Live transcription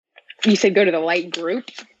You said go to the light group?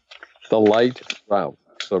 The light route.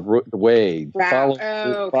 The way.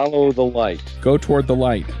 Follow the light. Go toward the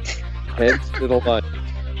light. Head to the light.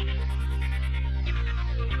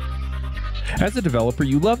 As a developer,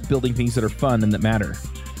 you love building things that are fun and that matter.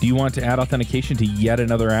 Do you want to add authentication to yet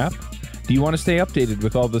another app? Do you want to stay updated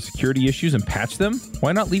with all the security issues and patch them?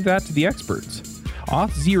 Why not leave that to the experts?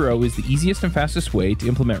 Auth0 is the easiest and fastest way to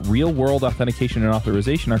implement real-world authentication and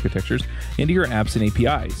authorization architectures into your apps and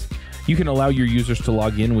APIs. You can allow your users to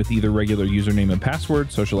log in with either regular username and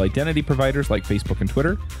password, social identity providers like Facebook and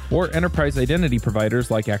Twitter, or enterprise identity providers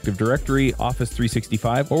like Active Directory, Office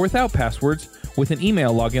 365, or without passwords with an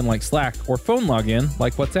email login like Slack or phone login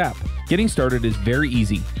like WhatsApp. Getting started is very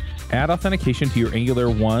easy. Add authentication to your Angular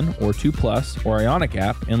 1 or 2 Plus or Ionic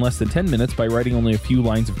app in less than 10 minutes by writing only a few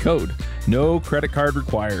lines of code. No credit card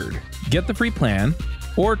required. Get the free plan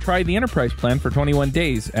or try the enterprise plan for 21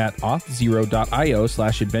 days at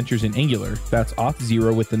auth0.io/adventures in Angular. That's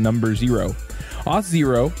auth0 with the number 0.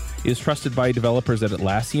 Auth0 is trusted by developers at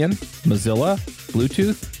Atlassian, Mozilla,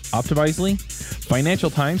 Bluetooth, Optimizely, Financial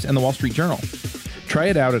Times, and the Wall Street Journal. Try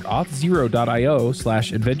it out at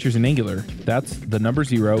auth0.io/adventures in Angular. That's the number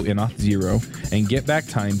 0 in Auth0 and get back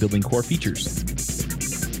time building core features.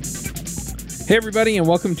 Hey everybody, and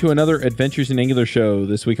welcome to another Adventures in Angular show.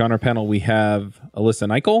 This week on our panel we have Alyssa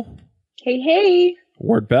Nichol. Hey.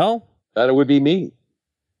 Ward Bell. That would be me.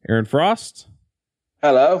 Aaron Frost.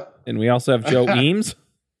 Hello. And we also have Joe Eames.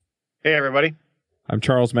 Hey everybody. I'm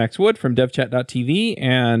Charles Max Wood from devchat.tv,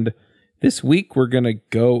 and this week we're going to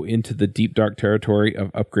go into the deep dark territory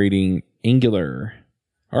of upgrading Angular.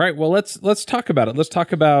 All right, well let's talk about it. Let's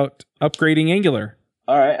talk about upgrading Angular.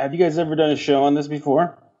 All right, have you guys ever done a show on this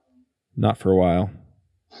before? Not for a while.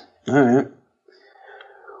 All right.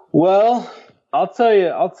 Well, I'll tell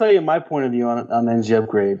you my point of view on NG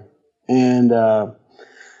Upgrade, and I'm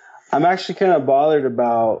actually kind of bothered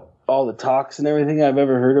about all the talks and everything I've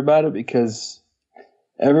ever heard about it because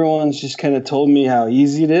everyone's just kind of told me how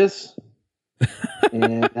easy it is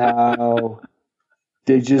and how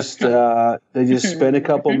they just spent a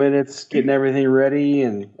couple minutes getting everything ready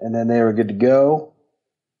and then they were good to go.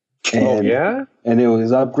 And, and it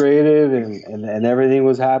was upgraded and everything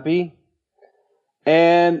was happy.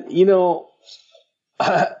 And, you know,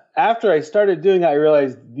 after I started doing it, I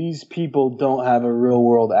realized these people don't have a real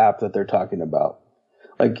world app that they're talking about.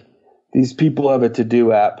 Like, these people have a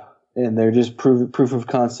to-do app, and they're just proof of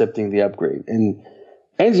concepting the upgrade. And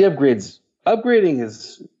NG upgrading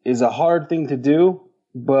is a hard thing to do,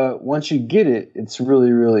 but once you get it, it's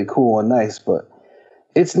really, really cool and nice. But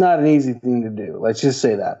it's not an easy thing to do. Let's just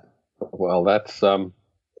say that. Well, that's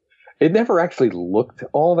it never actually looked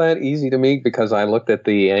all that easy to me because I looked at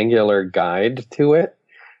the Angular guide to it,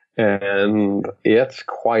 and it's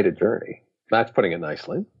quite a journey. That's putting it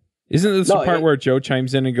nicely. Isn't this the part where Joe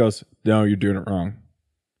chimes in and goes, "No, you're doing it wrong"?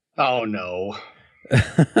 Oh no.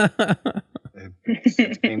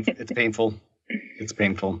 It's painful. It's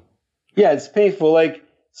painful. Yeah, it's painful. Like,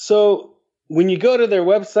 so when you go to their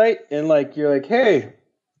website and like you're like, hey,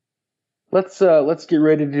 let's get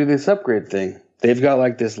ready to do this upgrade thing. They've got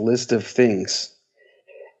like this list of things.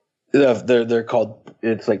 They're called,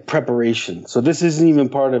 it's like preparation. So this isn't even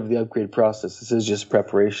part of the upgrade process. This is just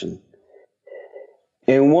preparation.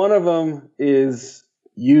 And one of them is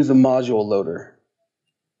use a module loader.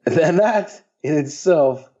 And that in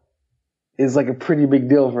itself is like a pretty big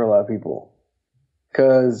deal for a lot of people.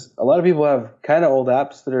 Because a lot of people have kind of old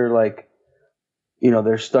apps that are like, you know,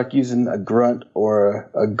 they're stuck using a Grunt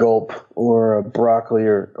or a Gulp or a Broccoli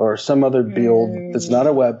or some other build that's not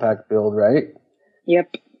a Webpack build, right?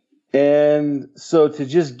 Yep. And so to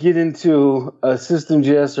just get into a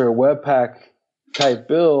System.js or a Webpack type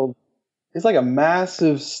build, it's like a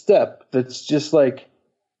massive step that's just like,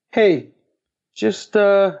 hey, just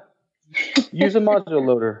use a module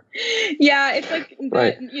loader. Yeah, it's like,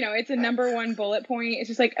 right. It's a number one bullet point. It's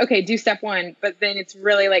just like, okay, do step one. But then it's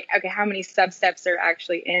really like, okay, how many sub-steps are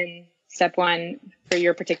actually in step one for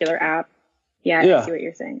your particular app? Yeah, I see what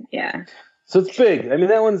you're saying. Yeah. So it's big. I mean,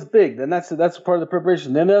 that one's big. Then that's part of the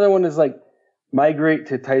preparation. Then the other one is like migrate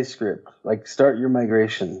to TypeScript. Like start your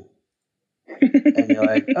migration. And you're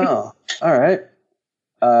like, oh, all right.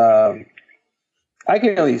 I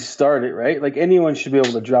can at least start it, right? Like anyone should be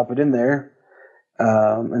able to drop it in there.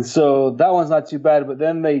 And so that one's not too bad, but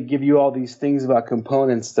then they give you all these things about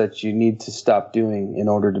components that you need to stop doing in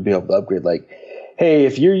order to be able to upgrade. Like, hey,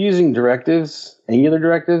 if you're using directives, Angular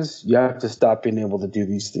directives, you have to stop being able to do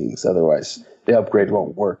these things. Otherwise, the upgrade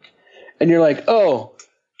won't work. And you're like, oh,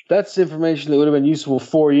 that's information that would have been useful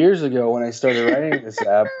 4 years ago when I started writing this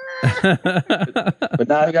app. But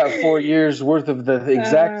now I got 4 years worth of the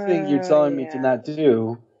exact thing you're telling me to not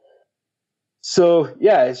do. So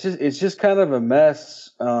yeah, it's just kind of a mess.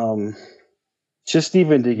 Just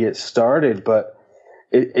even to get started, but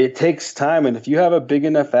it takes time. And if you have a big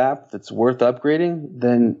enough app that's worth upgrading,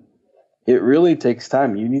 then it really takes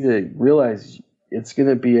time. You need to realize it's going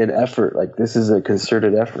to be an effort. Like, this is a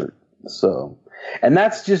concerted effort. So, and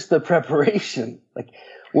that's just the preparation. Like,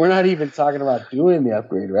 we're not even talking about doing the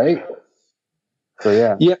upgrade, right? So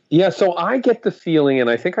yeah. So I get the feeling, and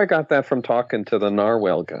I think I got that from talking to the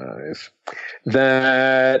Narwhal guys,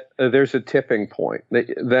 that there's a tipping point.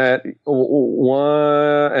 That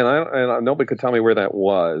one, and nobody could tell me where that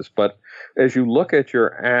was. But as you look at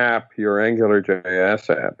your app, your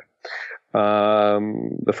AngularJS app,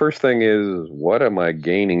 the first thing is, what am I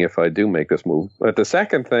gaining if I do make this move? But the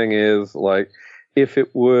second thing is, like, if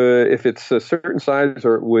it's a certain size,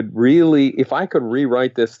 or it would really, if I could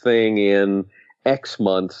rewrite this thing in X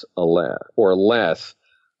months or less,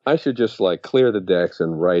 I should just like clear the decks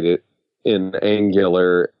and write it in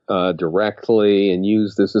Angular directly, and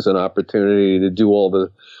use this as an opportunity to do all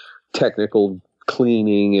the technical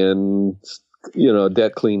cleaning and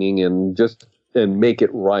debt cleaning and make it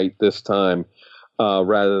right this time,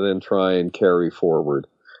 rather than try and carry forward.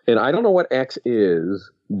 And I don't know what X is,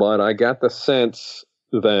 but I got the sense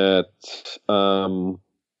that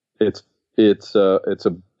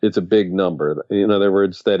it's a big number. In other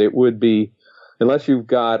words, that it would be, unless you've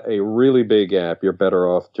got a really big app, you're better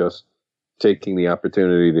off just taking the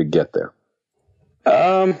opportunity to get there.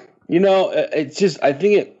 It's just, I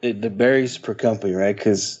think it varies per company, right?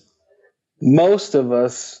 Because most of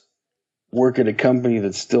us work at a company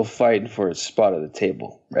that's still fighting for its spot at the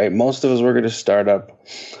table, right? Most of us work at a startup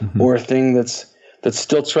or a thing that's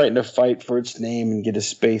still trying to fight for its name and get a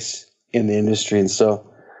space in the industry. And so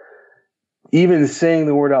even saying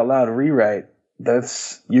the word out loud, rewrite,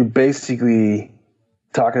 you're basically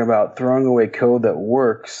talking about throwing away code that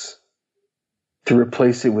works to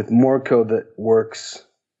replace it with more code that works.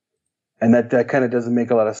 And that kind of doesn't make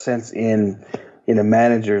a lot of sense in a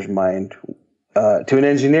manager's mind. To an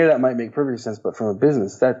engineer, that might make perfect sense, but from a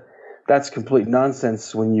business, that's complete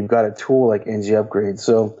nonsense when you've got a tool like NG Upgrade.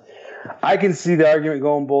 So I can see the argument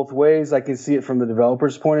going both ways. I can see it from the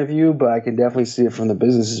developer's point of view, but I can definitely see it from the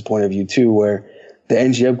business's point of view too, where the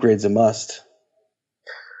NG Upgrade's a must.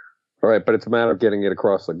 All right, but it's a matter of getting it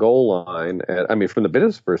across the goal line. And I mean, from the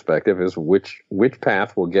business perspective, is which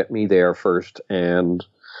path will get me there first and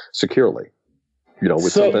securely,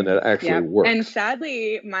 with something that actually works. And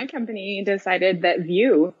sadly, my company decided that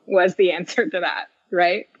Vue was the answer to that,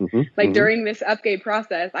 right? During this upgrade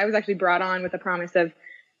process, I was actually brought on with the promise of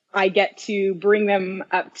I get to bring them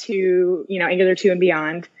up to, Angular 2 and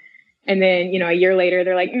beyond. And then, a year later,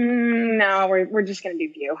 they're like, no, we're just going to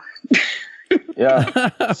do Vue.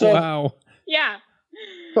 Yeah. So, wow. Yeah.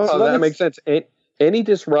 Well, so that makes sense. Any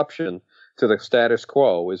disruption to the status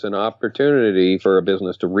quo is an opportunity for a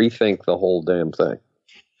business to rethink the whole damn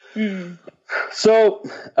thing. So,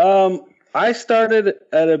 I started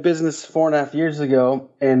at a business 4.5 years ago,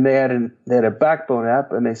 and they had a Backbone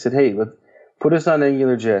app, and they said, hey, put us on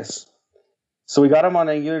AngularJS. So we got them on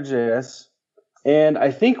AngularJS, and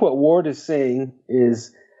I think what Ward is saying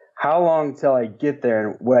is, how long till I get there?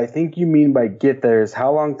 And what I think you mean by get there is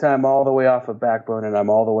how long till I'm all the way off of Backbone and I'm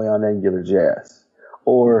all the way on AngularJS.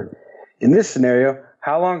 Or in this scenario,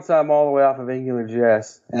 how long till I'm all the way off of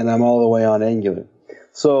AngularJS and I'm all the way on Angular.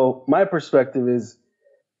 So my perspective is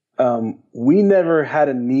we never had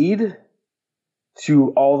a need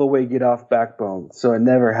to all the way get off Backbone. So it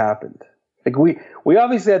never happened. Like we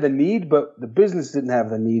obviously had the need, but the business didn't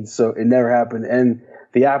have the need, so it never happened. And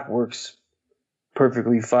the app works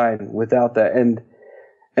perfectly fine without that. And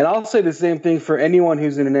I'll say the same thing for anyone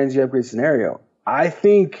who's in an NG upgrade scenario. I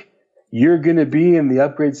think you're going to be in the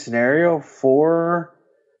upgrade scenario for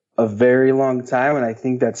a very long time, and I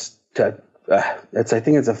think I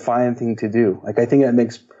think it's a fine thing to do. Like, I think that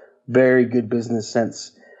makes very good business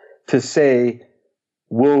sense to say,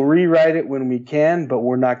 we'll rewrite it when we can, but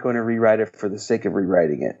we're not going to rewrite it for the sake of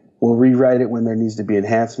rewriting it. We'll rewrite it when there needs to be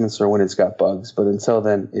enhancements or when it's got bugs, but until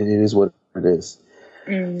then, it is what it is.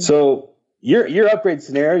 So your upgrade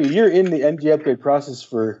scenario, you're in the NG upgrade process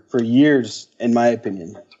for years, in my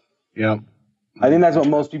opinion. Yeah. I think that's what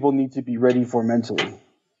most people need to be ready for mentally.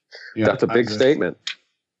 Yeah, that's a big statement.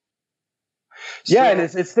 Yeah, and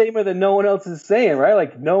it's a statement that no one else is saying, right?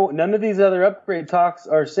 Like, none of these other upgrade talks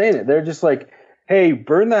are saying it. They're just like, hey,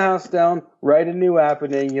 burn the house down, write a new app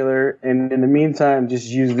in Angular, and in the meantime, just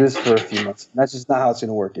use this for a few months. That's just not how it's going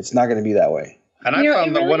to work. It's not going to be that way. And I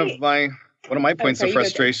found that one of my One of my points of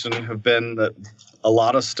frustration have been that a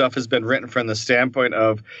lot of stuff has been written from the standpoint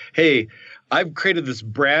of, hey, I've created this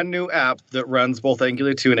brand new app that runs both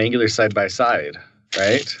Angular 2 and Angular side by side,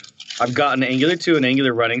 right? I've gotten Angular 2 and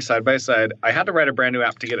Angular running side by side. I had to write a brand new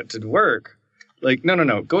app to get it to work. Like,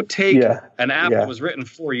 no. Go take an app that was written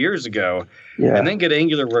 4 years ago and then get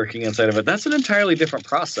Angular working inside of it. That's an entirely different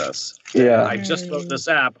process. Yeah. I just wrote this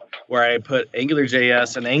app where I put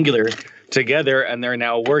AngularJS and Angular together, and they're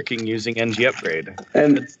now working using ng upgrade.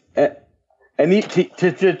 And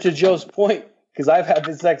to Joe's point, because I've had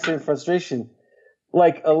this exact same frustration,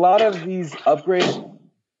 like a lot of these upgrade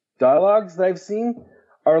dialogues that I've seen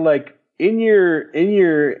are like in your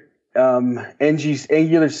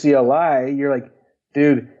Angular CLI, you're like,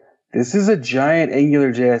 dude, this is a giant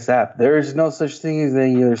AngularJS app. There is no such thing as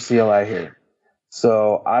Angular CLI here.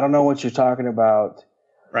 So I don't know what you're talking about.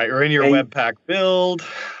 Right, or in your Webpack build.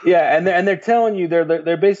 Yeah, and they're telling you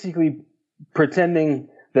they're basically pretending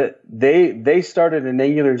that they started an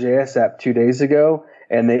AngularJS app 2 days ago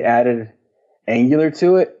and they added Angular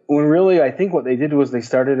to it. When really, I think what they did was they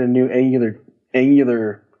started a new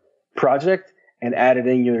Angular project and added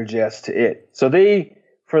AngularJS to it. So they,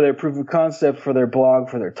 for their proof of concept, for their blog,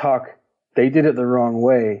 for their talk, they did it the wrong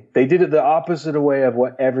way. They did it the opposite way of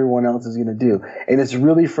what everyone else is going to do. And it's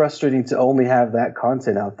really frustrating to only have that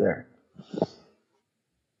content out there.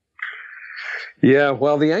 Yeah,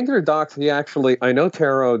 well, the Angular docs, I know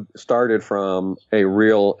Taro started from a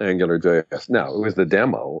real AngularJS. No, it was the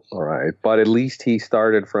demo, all right, but at least he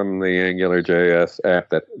started from the AngularJS app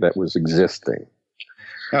that was existing.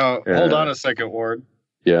 Now, hold on a second, Ward.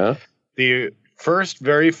 Yeah? The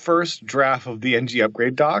very first draft of the ng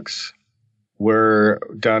upgrade docs were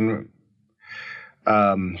done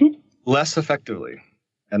less effectively.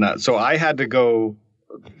 And so I had to go.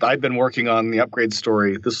 I'd been working on the upgrade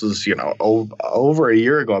story. This was, over a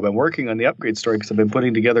year ago. I've been working on the upgrade story because I've been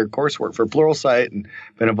putting together coursework for Pluralsight and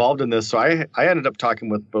been involved in this. So I ended up talking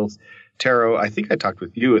with both Taro. I think I talked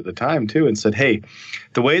with you at the time too, and said, hey,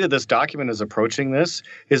 the way that this document is approaching this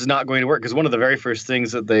is not going to work. Because one of the very first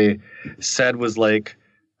things that they said was like,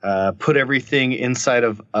 put everything inside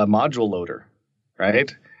of a module loader,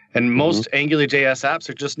 right? And most AngularJS apps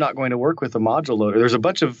are just not going to work with a module loader. There's a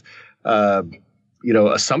bunch of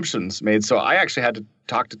assumptions made. So I actually had to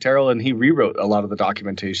talk to Terrell, and he rewrote a lot of the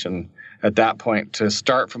documentation at that point to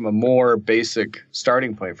start from a more basic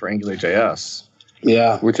starting point for AngularJS.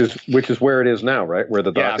 Yeah, which is where it is now, right? Where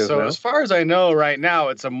the doc is now. So as far as I know, right now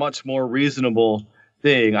it's a much more reasonable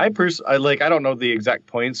thing. I don't know the exact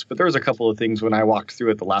points, but there was a couple of things when I walked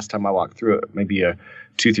through it the last time I walked through it, maybe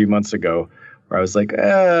 2-3 months ago, where I was like,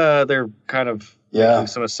 they're kind of making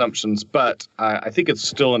some assumptions, but I think it's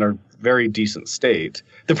still in a very decent state.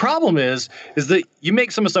 The problem is that you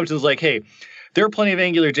make some assumptions like, hey, there are plenty of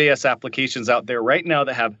AngularJS applications out there right now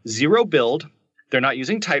that have zero build. They're not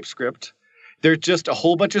using TypeScript. They're just a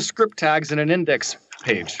whole bunch of script tags in an index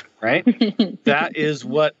page, right? That is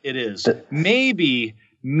what it is. Maybe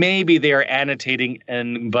they are annotating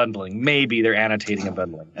and bundling.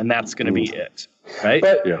 And that's going to be it, right?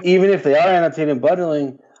 But even if they are annotating and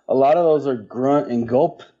bundling, a lot of those are grunt and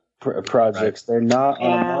gulp projects. Right. They're not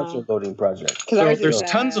on a module loading project. So there's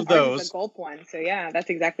tons of those. Ours is a gulp one. So yeah,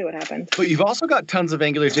 that's exactly what happened. But you've also got tons of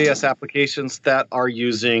AngularJS applications that are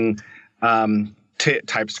using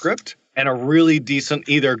TypeScript and a really decent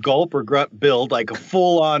either gulp or grunt build, like a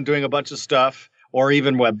full-on doing a bunch of stuff, or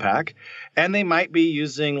even Webpack. And they might be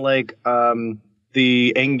using like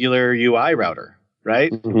the Angular UI router,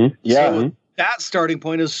 right? Mm-hmm. Yeah. So that starting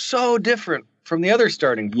point is so different from the other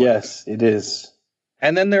starting point. Yes, it is.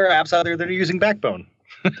 And then there are apps out there that are using Backbone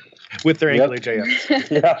with their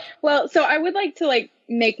AngularJS. Yeah. Well, so I would like to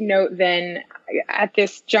make note then at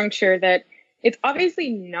this juncture that it's obviously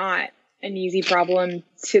not an easy problem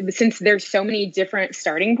since there's so many different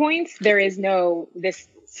starting points. There is no this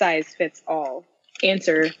size fits all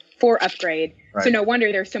answer for upgrade. Right. So no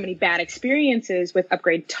wonder there's so many bad experiences with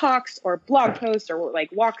upgrade talks or blog posts or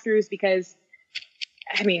like walkthroughs, because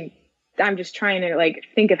I'm just trying to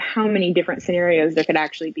think of how many different scenarios there could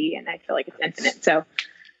actually be, and I feel like it's infinite.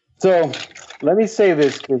 So let me say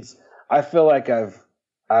this, because I feel like I've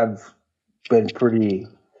been pretty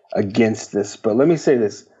against this, but let me say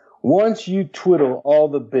this. Once you twiddle all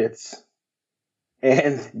the bits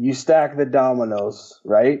and you stack the dominoes,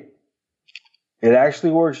 right? It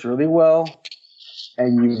actually works really well,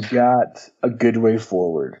 and you've got a good way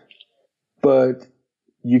forward. But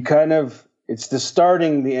it's the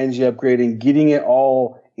starting the ng upgrade and getting it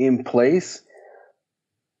all in place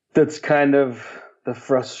that's kind of the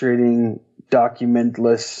frustrating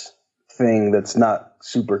documentless thing that's not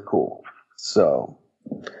super cool. So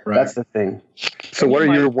That's the thing. So what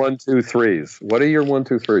are your 1, 2, 3s? What are your 1,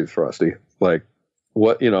 2, 3s, Frosty? Like,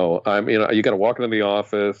 what, you got to walk into the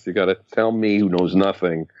office. You got to tell me, who knows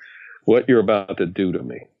nothing, what you're about to do to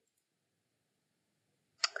me.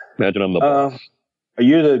 Imagine I'm the boss. Are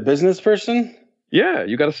you the business person? Yeah,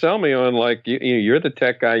 you got to sell me on, like, you're the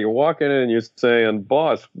tech guy. You're walking in and you're saying,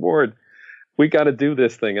 boss, Ward, we got to do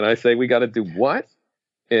this thing. And I say, we got to do what?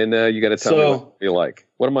 And you got to tell me what you like.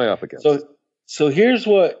 What am I up against? So here's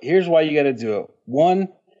why you got to do it. One,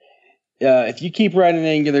 if you keep writing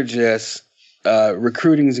AngularJS,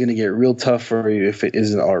 recruiting is going to get real tough for you if it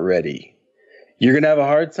isn't already. You're going to have a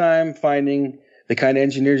hard time finding the kind of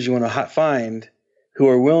engineers you want to find who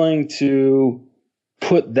are willing to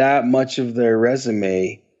put that much of their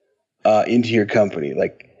resume into your company.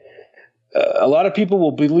 Like, a lot of people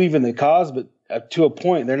will believe in the cause, but to a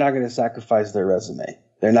point, they're not going to sacrifice their resume.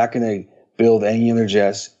 They're not going to build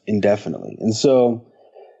AngularJS indefinitely. And so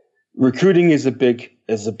recruiting is a big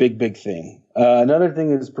thing. Another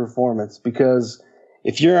thing is performance, because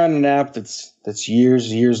if you're on an app that's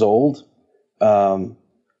years old,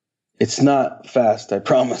 it's not fast, I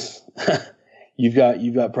promise. You've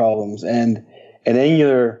got problems. And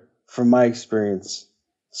Angular, from my experience,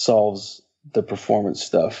 solves the performance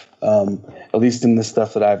stuff, at least in the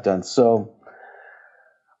stuff that I've done. So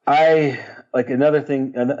another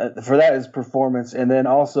thing for that is performance. And then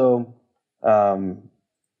also,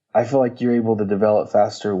 I feel like you're able to develop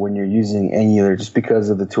faster when you're using Angular just because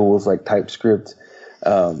of the tools like TypeScript.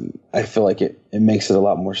 I feel like it makes it a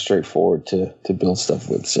lot more straightforward to build stuff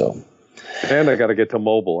with. So, and I got to get to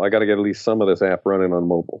mobile. I got to get at least some of this app running on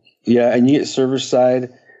mobile. Yeah, and you get server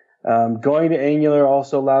side. Going to Angular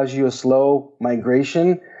also allows you a slow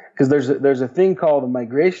migration, because there's a thing called a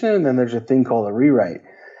migration, and then there's a thing called a rewrite.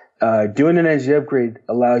 Doing an ng upgrade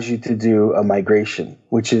allows you to do a migration,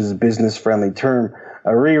 which is a business-friendly term.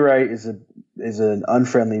 A rewrite is an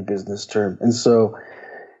unfriendly business term. And so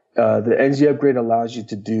the ng upgrade allows you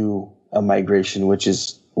to do a migration, which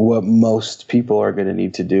is what most people are going to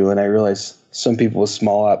need to do. And I realize some people with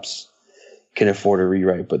small apps can afford a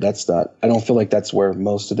rewrite, but I don't feel like that's where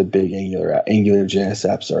most of the big AngularJS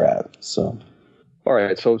apps are at. So. All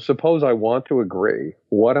right, so suppose I want to agree.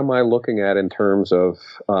 What am I looking at in terms of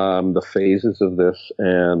the phases of this,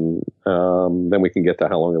 and then we can get to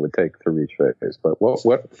how long it would take through each phase. But what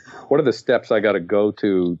are the steps I got to go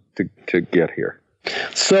to get here?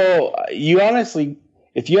 So you honestly,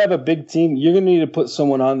 if you have a big team, you're going to need to put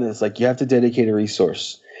someone on this. Like, you have to dedicate a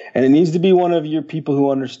resource, and it needs to be one of your people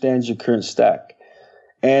who understands your current stack.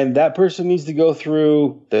 And that person needs to go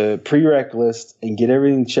through the prereq list and get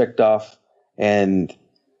everything checked off. And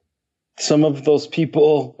some of those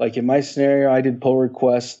people, like in my scenario, I did pull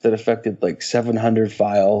requests that affected like 700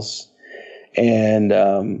 files. And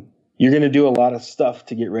you're going to do a lot of stuff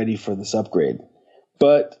to get ready for this upgrade.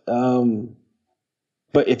 But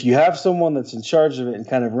if you have someone that's in charge of it and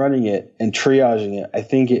kind of running it and triaging it, I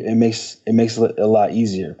think it makes it a lot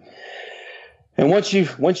easier. And once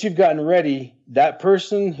you've gotten ready, that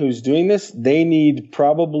person who's doing this, they need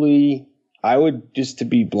probably, I would, just to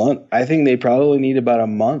be blunt, I think they probably need about a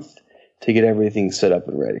month to get everything set up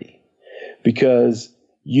and ready. Because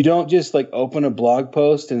you don't just like open a blog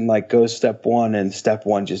post and like go step one and step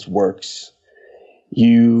one just works.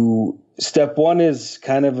 Step one is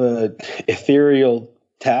kind of a ethereal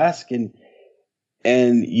task,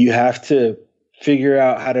 and you have to figure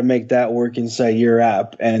out how to make that work inside your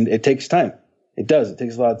app, and it takes time. It does. It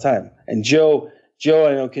takes a lot of time. And Joe,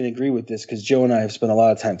 I know, can agree with this, because Joe and I have spent a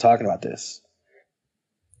lot of time talking about this.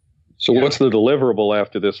 So what's the deliverable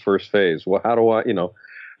after this first phase? Well, how do I,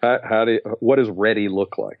 what does ready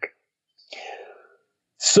look like?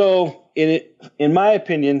 So in my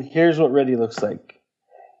opinion, here's what ready looks like.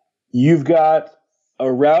 You've got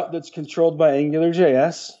a route that's controlled by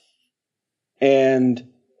AngularJS, and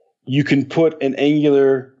you can put an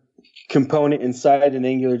Angular component inside an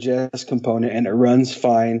AngularJS component, and it runs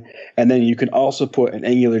fine. And then you can also put an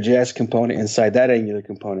AngularJS component inside that Angular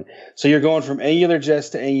component. So you're going from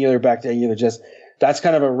AngularJS to Angular back to AngularJS. That's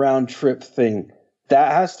kind of a round trip thing.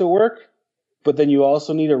 That has to work, but then you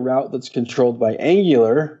also need a route that's controlled by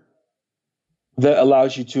Angular that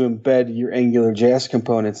allows you to embed your AngularJS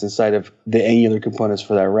components inside of the Angular components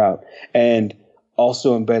for that route, and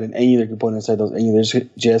also embed an Angular component inside those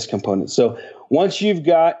AngularJS components. So once you've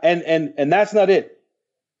got, and that's not it.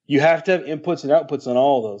 You have to have inputs and outputs on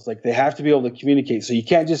all of those. Like, they have to be able to communicate. So you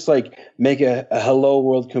can't just like make a hello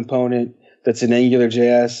world component that's in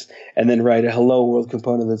AngularJS and then write a hello world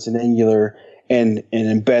component that's in Angular and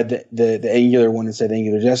embed the Angular one inside the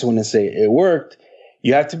AngularJS one and say it worked.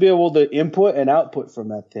 You have to be able to input and output from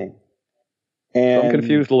that thing. And I'm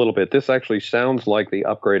confused a little bit. This actually sounds like the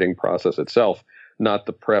upgrading process itself, not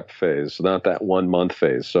the prep phase, not that 1 month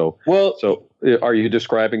phase. So are you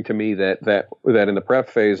describing to me that in the prep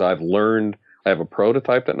phase I have a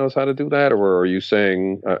prototype that knows how to do that, or are you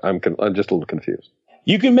saying I'm just a little confused?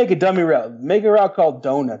 You can make a dummy route. Make a route called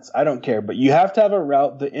donuts. I don't care, but you have to have a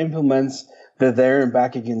route that implements the there and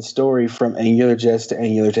back again story from AngularJS to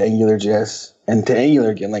Angular to AngularJS and to Angular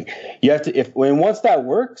again. Like you have to once that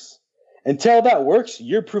works. Until that works,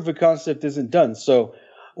 your proof of concept isn't done. So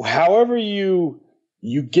however you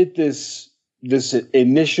get this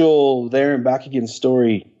initial there and back again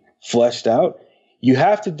story fleshed out, you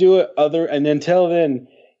have to do it and until then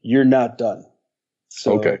you're not done.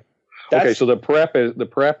 So okay. So the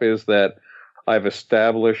prep is that I've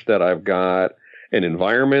established that I've got an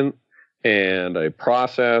environment and a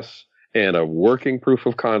process and a working proof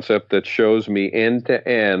of concept that shows me end to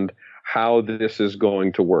end how this is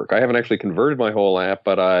going to work. I haven't actually converted my whole app,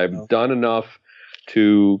 but I've done enough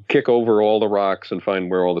to kick over all the rocks and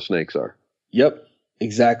find where all the snakes are. Yep,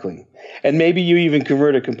 exactly. And maybe you even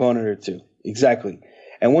convert a component or two. Exactly.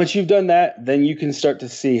 And once you've done that, then you can start to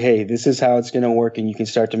see, hey, this is how it's going to work, and you can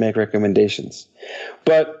start to make recommendations.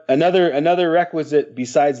 But another requisite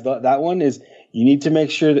besides that one is you need to make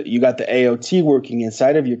sure that you got the AOT working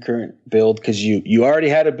inside of your current build, because you already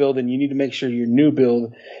had a build, and you need to make sure your new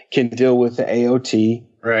build can deal with the AOT.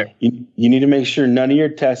 Right. You need to make sure none of your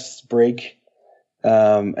tests break,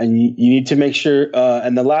 and you need to make sure.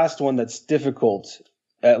 And the last one that's difficult,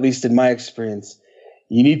 at least in my experience,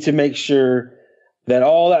 you need to make sure that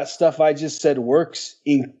all that stuff I just said works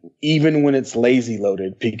even when it's lazy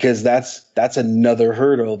loaded, because that's another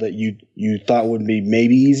hurdle that you thought would be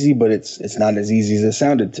maybe easy, but it's not as easy as it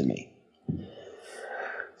sounded to me.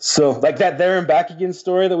 So like that there and back again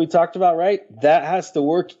story that we talked about, right? That has to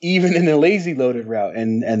work even in a lazy loaded route.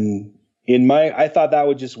 And I thought that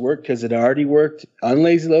would just work because it already worked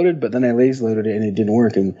unlazy loaded, but then I lazy loaded it and it didn't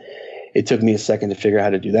work. And it took me a second to figure out how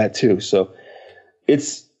to do that too. So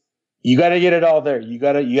you got to get it all there. You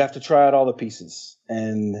have to try out all the pieces,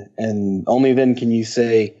 and only then can you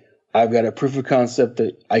say, I've got a proof of concept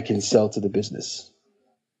that I can sell to the business.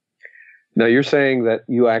 Now you're saying that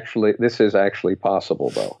this is actually possible,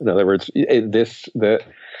 though. In other words, you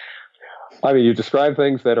describe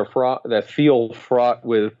things that feel fraught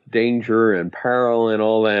with danger and peril and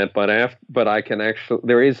all that, but I can actually,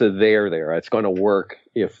 there is a there. It's going to work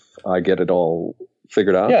if I get it all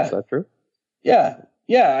figured out. Yeah. Is that true?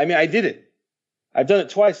 Yeah, I mean, I did it. I've done it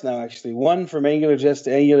twice now, actually. One from AngularJS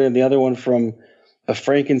to Angular, and the other one from a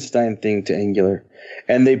Frankenstein thing to Angular.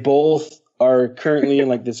 And they both are currently in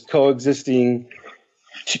like this coexisting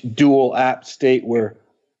dual app state where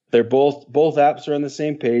they're both apps are on the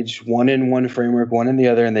same page, one in one framework, one in the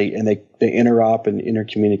other, and they interop and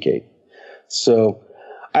intercommunicate. So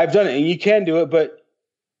I've done it, and you can do it, but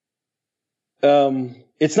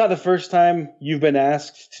it's not the first time you've been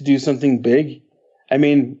asked to do something big. I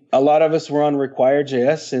mean, a lot of us were on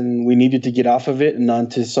Require.js and we needed to get off of it and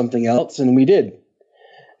onto something else, and we did.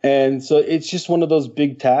 And so it's just one of those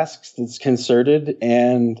big tasks that's concerted,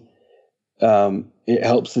 and it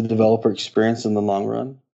helps the developer experience in the long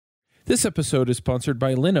run. This episode is sponsored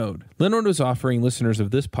by Linode. Linode is offering listeners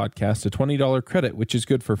of this podcast a $20 credit, which is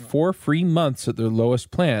good for 4 free months at their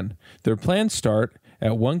lowest plan. Their plans start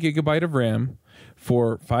at 1 gigabyte of RAM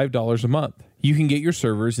for $5 a month. You can get your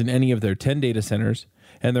servers in any of their 10 data centers,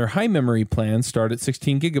 and their high memory plans start at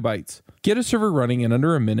 16 gigabytes. Get a server running in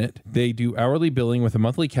under a minute. They do hourly billing with a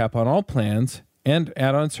monthly cap on all plans and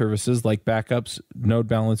add-on services like backups, node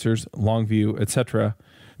balancers, Longview, etc.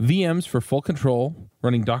 VMs for full control,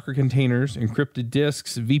 running Docker containers, encrypted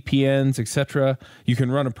disks, VPNs, etc. You can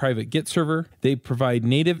run a private Git server. They provide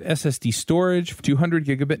native SSD storage, 200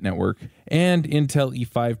 gigabit network, and Intel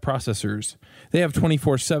E5 processors. They have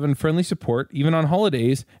 24/7 friendly support, even on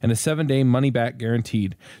holidays, and a 7-day money-back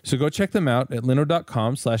guaranteed. So go check them out at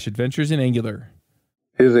linode.com/adventures in Angular.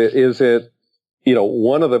 Is it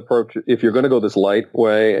one of the approaches, if you're going to go this light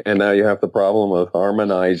way, and now you have the problem of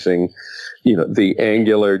harmonizing, the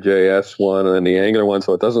AngularJS one and the Angular one,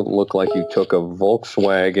 so it doesn't look like you took a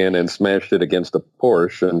Volkswagen and smashed it against a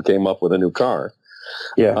Porsche and came up with a new car.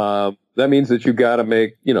 Yeah. That means that you got to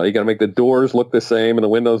make, the doors look the same and the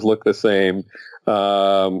windows look the same.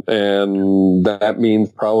 And that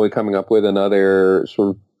means probably coming up with another sort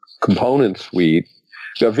of component suite,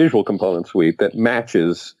 a visual component suite that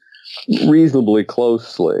matches reasonably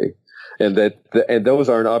closely, and those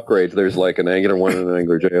aren't upgrades. There's like an Angular one and an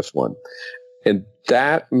AngularJS one, and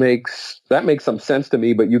that makes some sense to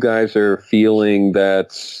me. But you guys are feeling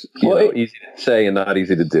that's easy to say and not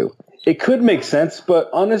easy to do. it could make sense, but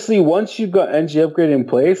honestly, once you've got ng upgrade in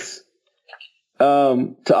place,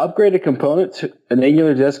 to upgrade a component, to an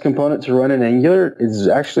AngularJS component to run in Angular is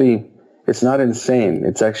actually, it's not insane.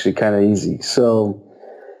 It's actually kind of easy. So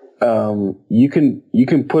you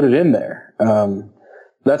can put it in there.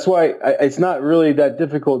 That's why it's not really that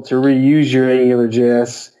difficult to reuse your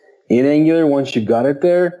AngularJS in Angular once you got it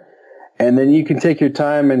there. And then you can take your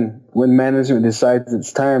time, and when management decides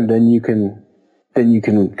it's time, then you can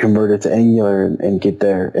convert it to Angular and get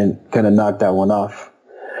there and kind of knock that one off.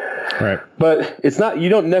 Right. But it's not, you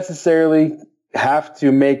don't necessarily have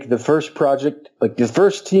to make the first project, like the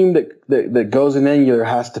first team that goes in Angular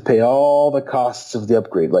has to pay all the costs of the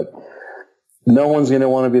upgrade. Like no one's going to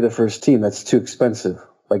want to be the first team. That's too expensive.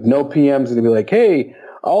 Like no PM's going to be like, hey,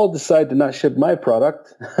 I'll decide to not ship my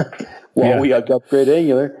product while we upgrade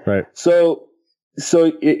Angular. Right. So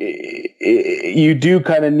you do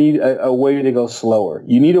kind of need a way to go slower.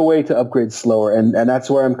 You need a way to upgrade slower, and that's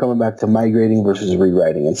where I'm coming back to migrating versus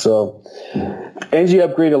rewriting. And so ng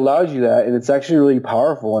upgrade allows you that, and it's actually really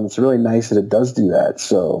powerful, and it's really nice that it does do that.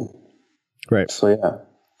 So, right. So yeah.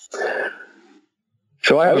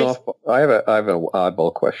 So I have an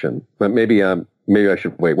oddball question, but maybe I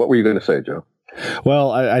should wait. What were you going to say, Joe?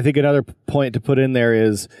 Well, I think another point to put in there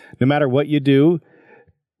is no matter what you do,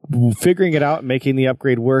 figuring it out and making the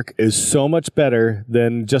upgrade work is so much better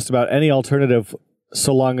than just about any alternative,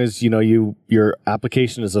 so long as your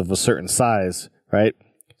application is of a certain size, right?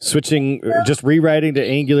 Switching, just rewriting to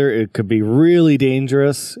Angular, it could be really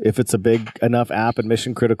dangerous if it's a big enough app and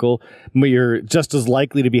mission critical. But you're just as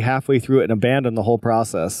likely to be halfway through it and abandon the whole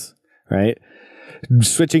process, right?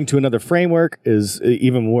 Switching to another framework is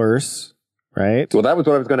even worse, right? Well, that was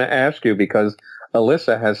what I was going to ask you, because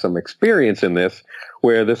Alyssa has some experience in this,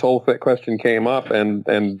 where this whole question came up, and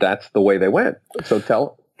that's the way they went. So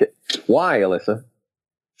tell why, Alyssa.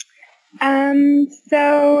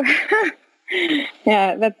 So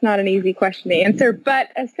yeah, that's not an easy question to answer, but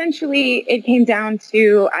essentially it came down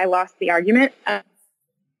to I lost the argument. I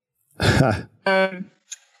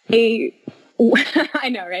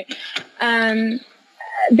know, right?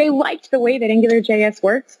 They liked the way that AngularJS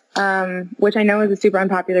works, which I know is a super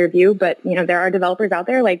unpopular view, but there are developers out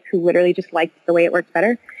there who literally just liked the way it works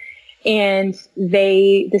better. And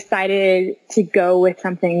they decided to go with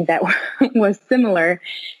something that was similar.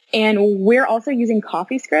 And we're also using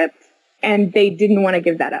CoffeeScript, and they didn't want to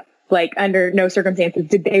give that up. Under no circumstances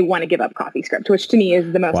did they want to give up CoffeeScript, which to me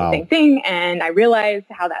is the most exciting thing. And I realized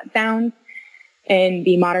how that sounds in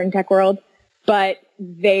the modern tech world. But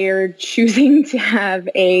they're choosing to have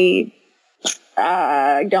I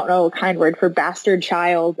don't know a kind word for bastard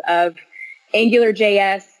child of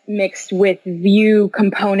AngularJS mixed with Vue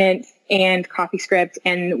components and CoffeeScript,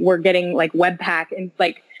 and we're getting Webpack and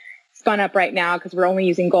spun up right now because we're only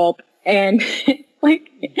using Gulp, and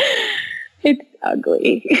it's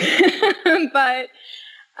ugly. But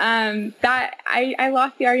that I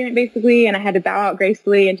lost the argument basically, and I had to bow out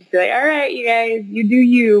gracefully and just be like, all right, you guys, you do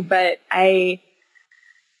you, but I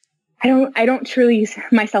don't truly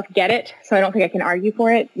myself get it, so I don't think I can argue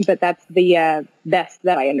for it, but that's the best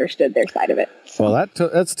that I understood their side of it. So. Well,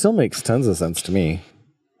 that still makes tons of sense to me.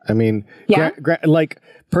 I mean,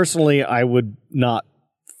 personally, I would not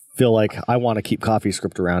feel like I want to keep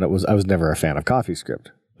CoffeeScript around. I was never a fan of CoffeeScript.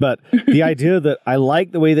 But the idea that I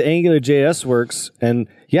like the way that AngularJS works, and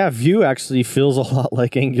Vue actually feels a lot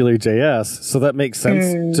like AngularJS, so that makes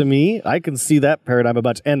sense to me. I can see that paradigm a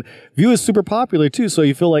bunch. And Vue is super popular too, so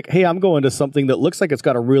you feel like, hey, I'm going to something that looks like it's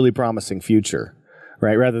got a really promising future,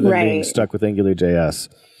 right? Rather than being stuck with AngularJS.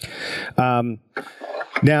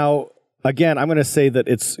 Now, again, I'm going to say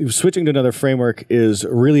that switching to another framework is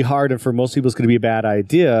really hard, and for most people it's going to be a bad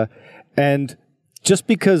idea. And just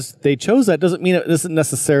because they chose that doesn't mean it isn't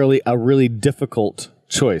necessarily a really difficult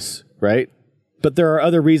choice, right? But there are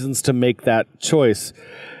other reasons to make that choice.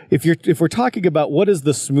 If we're talking about what is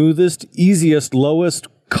the smoothest, easiest, lowest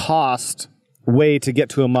cost way to get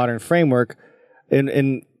to a modern framework,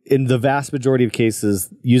 in the vast majority of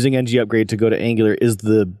cases, using ng upgrade to go to Angular is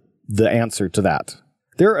the answer to that.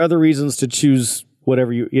 There are other reasons to choose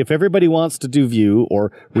whatever if everybody wants to do Vue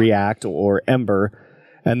or React or Ember,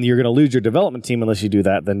 and you're going to lose your development team unless you do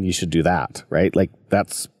that, then you should do that, right?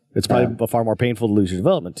 It's probably far more painful to lose your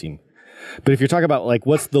development team. But if you're talking about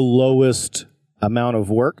what's the lowest amount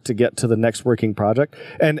of work to get to the next working project,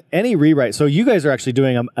 and any rewrite, so you guys are actually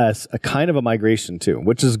doing a kind of a migration too,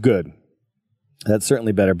 which is good. That's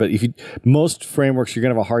certainly better. But most frameworks, you're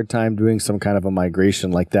going to have a hard time doing some kind of a migration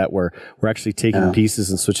like that, where we're actually taking pieces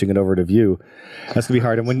and switching it over to Vue. That's going to be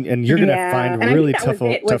hard. And you're going to find a really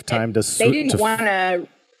tough time to switch. They didn't want to.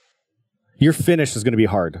 Your finish is going to be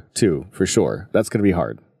hard too, for sure. That's going to be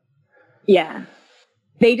hard. Yeah.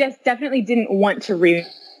 They just definitely didn't want to rewrite.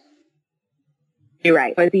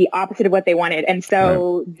 It was the opposite of what they wanted. And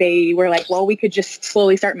so they were like, well, we could just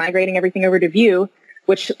slowly start migrating everything over to Vue,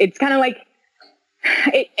 which it's kind of like,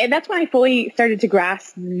 and that's when I fully started to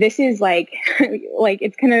grasp this is like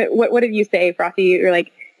it's kind of, what did you say, Frothy? You're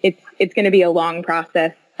like, it's going to be a long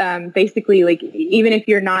process. Basically, like, even if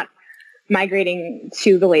you're not migrating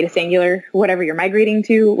to the latest Angular, whatever you're migrating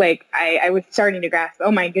to, like, I was starting to grasp,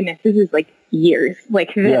 oh my goodness, this is like years,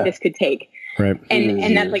 like this could take. Right.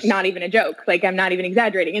 And that's like not even a joke. Like, I'm not even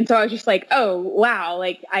exaggerating. And so I was just like, oh, wow.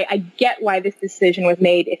 Like, I get why this decision was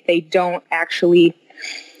made if they don't actually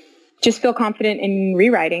just feel confident in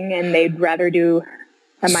rewriting and they'd rather do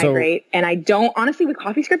a migrate. And I don't, honestly, with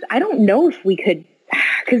CoffeeScript, I don't know if we could,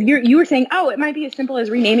 because you were saying, oh, it might be as simple as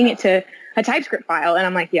renaming it to a TypeScript file. And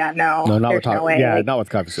I'm like, yeah, no, not with no way. Yeah, like, not with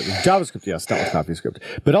CoffeeScript. JavaScript, yes, not with CoffeeScript.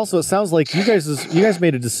 But also, it sounds like you guys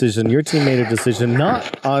made a decision. Your team made a decision.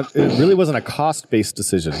 Not on. It really wasn't a cost-based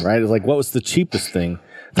decision, right? It was like, what was the cheapest thing?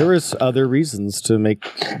 There was other reasons to make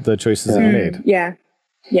the choices that you made.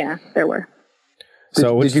 Yeah, there were.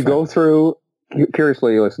 Did you go through?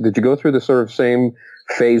 Curiously, did you go through the sort of same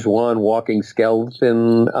phase one walking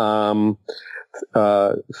skeleton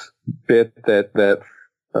bit that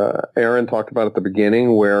Aaron talked about at the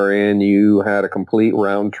beginning, wherein you had a complete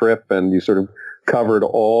round trip and you sort of covered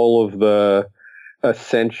all of the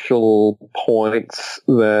essential points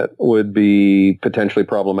that would be potentially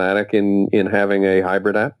problematic in having a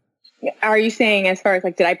hybrid app? Are you saying as far as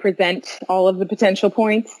like, did I present all of the potential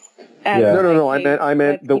points? No. I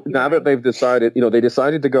meant now that they've decided, they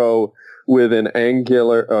decided to go with an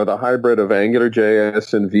Angular, the hybrid of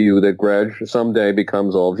AngularJS and Vue that someday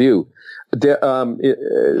becomes all Vue.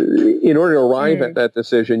 In order to arrive at that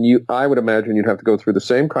decision, I would imagine you'd have to go through the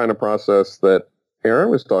same kind of process that Aaron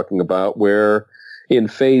was talking about, where in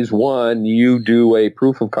phase one, you do a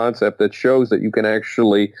proof of concept that shows that you can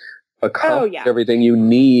actually accomplish everything you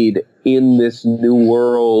need in this new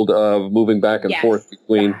world of moving back and forth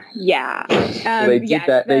between. So they did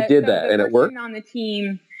that. They did that, and it worked. On the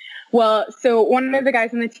team, well, so one of the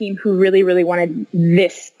guys on the team who really, really wanted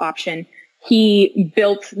this option, he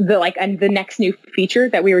built the next new feature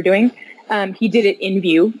that we were doing. He did it in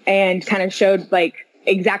Vue and kind of showed like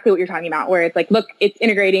exactly what you're talking about, where it's like, look, it's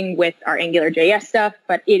integrating with our AngularJS stuff,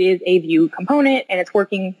 but it is a Vue component and it's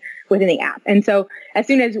working within the app. And so as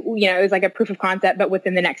soon as, it was like a proof of concept, but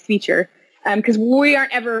within the next feature, because we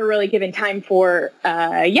aren't ever really given time for,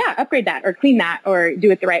 upgrade that or clean that or do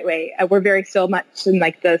it the right way. We're very still much in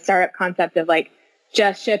like the startup concept of like,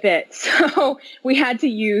 just ship it. So we had to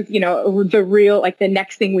use, the real, like the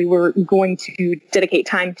next thing we were going to dedicate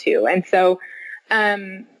time to. And so,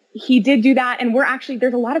 he did do that. And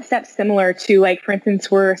there's a lot of steps similar to like, for instance,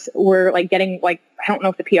 we're like getting like, I don't know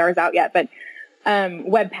if the PR is out yet, but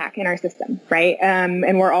Webpack in our system, right?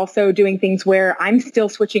 And we're also doing things where I'm still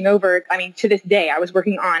switching over. I mean, to this day, I was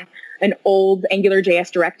working on an old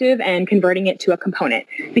AngularJS directive and converting it to a component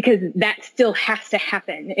because that still has to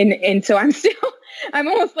happen. And so I'm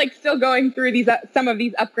almost like still going through some of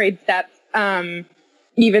these upgrade steps,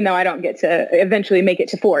 even though I don't get to eventually make it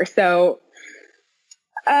to 4. So,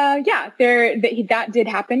 that did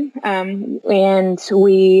happen. And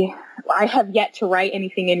I have yet to write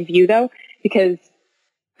anything in Vue though, because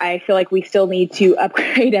I feel like we still need to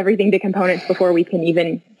upgrade everything to components before we can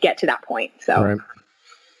even get to that point. So, right.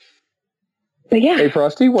 But yeah. Hey,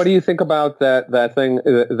 Frosty, what do you think about that thing,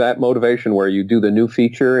 that motivation where you do the new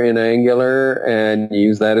feature in Angular and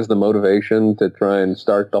use that as the motivation to try and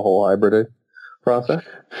start the whole hybrid process?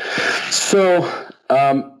 So,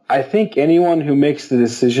 I think anyone who makes the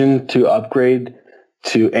decision to upgrade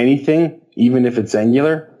to anything, even if it's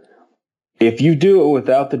Angular, if you do it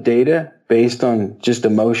without the data based on just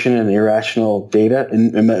emotion and irrational data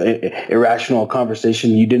and irrational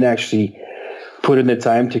conversation, you didn't actually put in the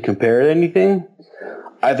time to compare anything,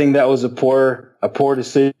 I think that was a poor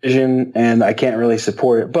decision, and I can't really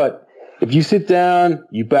support it. But if you sit down,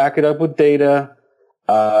 you back it up with data,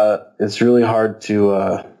 it's really hard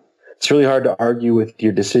to argue with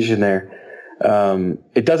your decision there.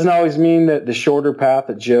 It doesn't always mean that the shorter path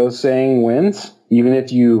that Joe's saying wins, even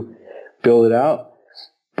if you build it out.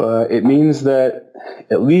 But it means that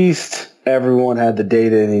at least everyone had the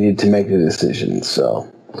data they needed to make the decision.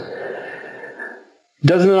 So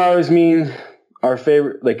doesn't always mean our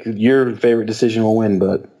favorite, like your favorite decision will win.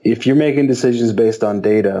 But if you're making decisions based on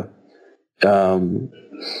data,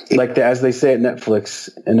 as they say at Netflix,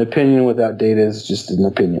 an opinion without data is just an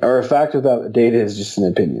opinion, or a fact without data is just an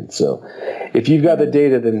opinion. So if you've got the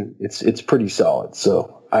data, then it's pretty solid.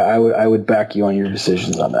 So I would back you on your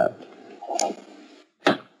decisions on that.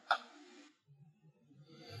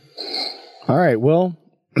 All right. Well,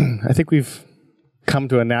 I think we've come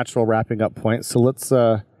to a natural wrapping up point. So let's,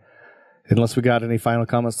 unless we got any final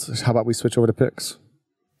comments, how about we switch over to picks?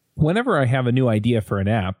 Whenever I have a new idea for an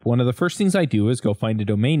app, one of the first things I do is go find a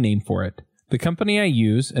domain name for it. The company I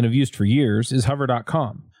use and have used for years is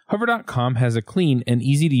Hover.com. Hover.com has a clean and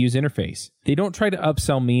easy-to-use interface. They don't try to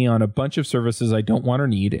upsell me on a bunch of services I don't want or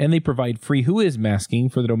need, and they provide free Whois masking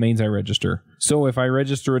for the domains I register. So if I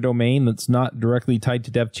register a domain that's not directly tied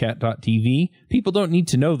to devchat.tv, people don't need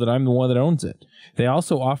to know that I'm the one that owns it. They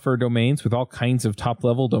also offer domains with all kinds of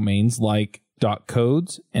top-level domains like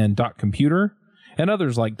 .codes and .computer, and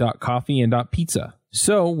others like .coffee and .pizza.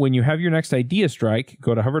 So when you have your next idea strike,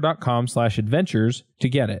 go to hover.com/adventures to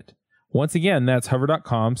get it. Once again, that's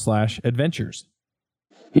hover.com/adventures.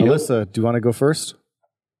 Alyssa, do you want to go first?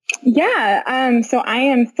 Yeah. So I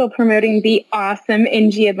am still promoting the awesome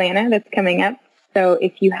NG Atlanta that's coming up. So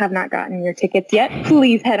if you have not gotten your tickets yet,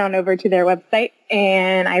 please head on over to their website.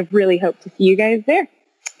 And I really hope to see you guys there.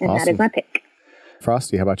 And Awesome. That is my pick.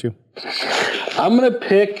 Frosty, how about you? I'm going to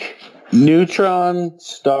pick Neutron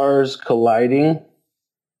Stars Colliding.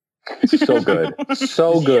 So good.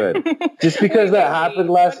 So good. Just because that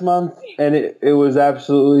happened last month, and it was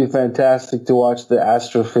absolutely fantastic to watch the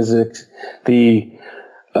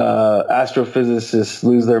astrophysicists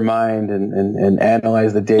lose their mind and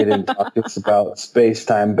analyze the data and talk to us about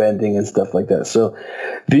space-time bending and stuff like that. So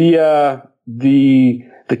the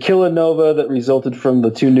kilonova that resulted from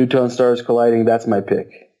the two neutron stars colliding, that's my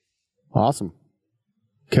pick. Awesome.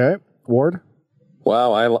 Okay. Ward?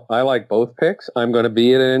 Wow, I like both picks. I'm going to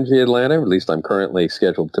be at NG Atlanta, at least I'm currently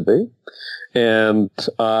scheduled to be. And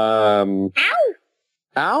ow!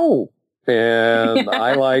 And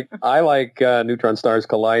I like neutron stars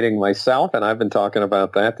colliding myself, and I've been talking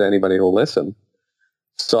about that to anybody who'll listen.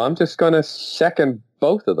 So I'm just going to second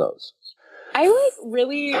both of those. I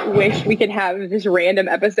really wish we could have just random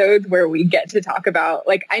episodes where we get to talk about,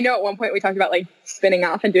 I know at one point we talked about spinning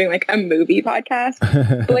off and doing a movie podcast.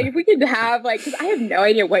 But if we could have because I have no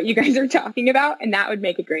idea what you guys are talking about, and that would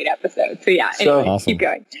make a great episode. So yeah, anyway, awesome. Keep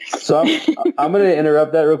going. So I'm going to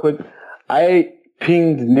interrupt that real quick. I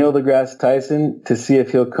pinged Neil deGrasse Tyson to see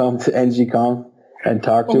if he'll come to NGConf and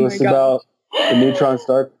talk to us about the neutron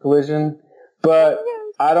star collision, but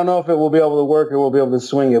I don't know if it will be able to work or we'll be able to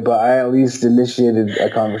swing it, but I at least initiated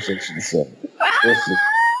a conversation. So we'll see.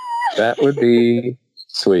 That would be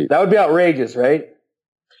sweet. That would be outrageous, right?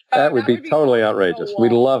 That would be totally outrageous.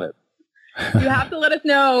 We'd love it. You have to let us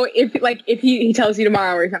know if he tells you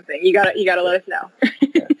tomorrow or something. You gotta let us know.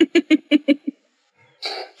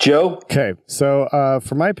 Joe? Okay. So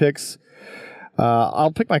for my picks,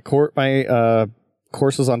 I'll pick my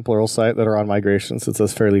courses on Pluralsight that are on migration, since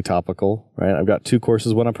that's fairly topical, right? I've got two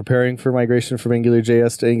courses. One I'm preparing for migration from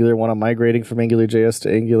AngularJS to Angular. One I'm migrating from AngularJS to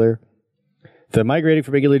Angular. The migrating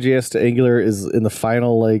from AngularJS to Angular is in the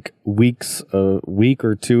final week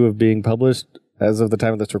or two of being published as of the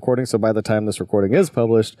time of this recording. So by the time this recording is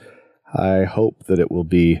published, I hope that it will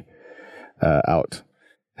be out.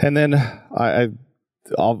 And then I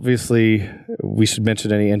obviously, we should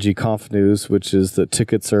mention any NGConf news, which is that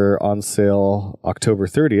tickets are on sale October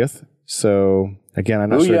 30th. So, again, I'm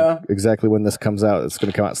not sure exactly when this comes out. It's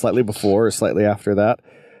going to come out slightly before or slightly after that.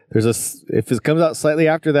 If it comes out slightly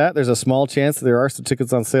after that, there's a small chance that there are some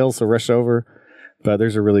tickets on sale, so rush over. But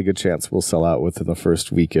there's a really good chance we'll sell out within the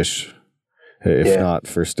first weekish, if not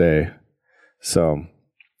first day. So,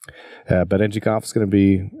 but NGConf is going to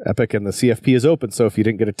be epic, and the CFP is open. So if you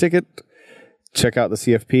didn't get a ticket, check out the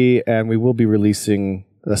CFP, and we will be releasing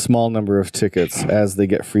a small number of tickets as they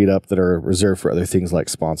get freed up that are reserved for other things like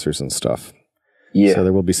sponsors and stuff. Yeah. So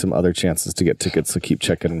there will be some other chances to get tickets, so keep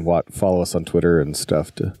checking follow us on Twitter and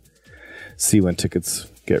stuff to see when tickets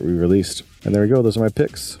get re-released. And there we go. Those are my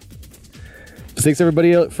picks. Thanks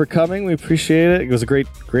everybody for coming. We appreciate it. It was a great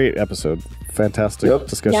episode. Fantastic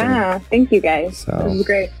discussion. Yeah, thank you guys. So, this was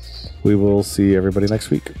great. We will see everybody next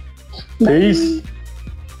week. Bye. Peace.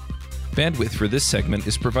 Bandwidth for this segment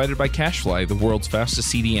is provided by CacheFly, the world's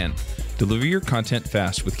fastest CDN. Deliver your content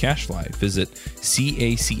fast with CacheFly. Visit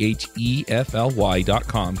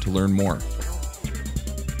CACHEFLY.com to learn more.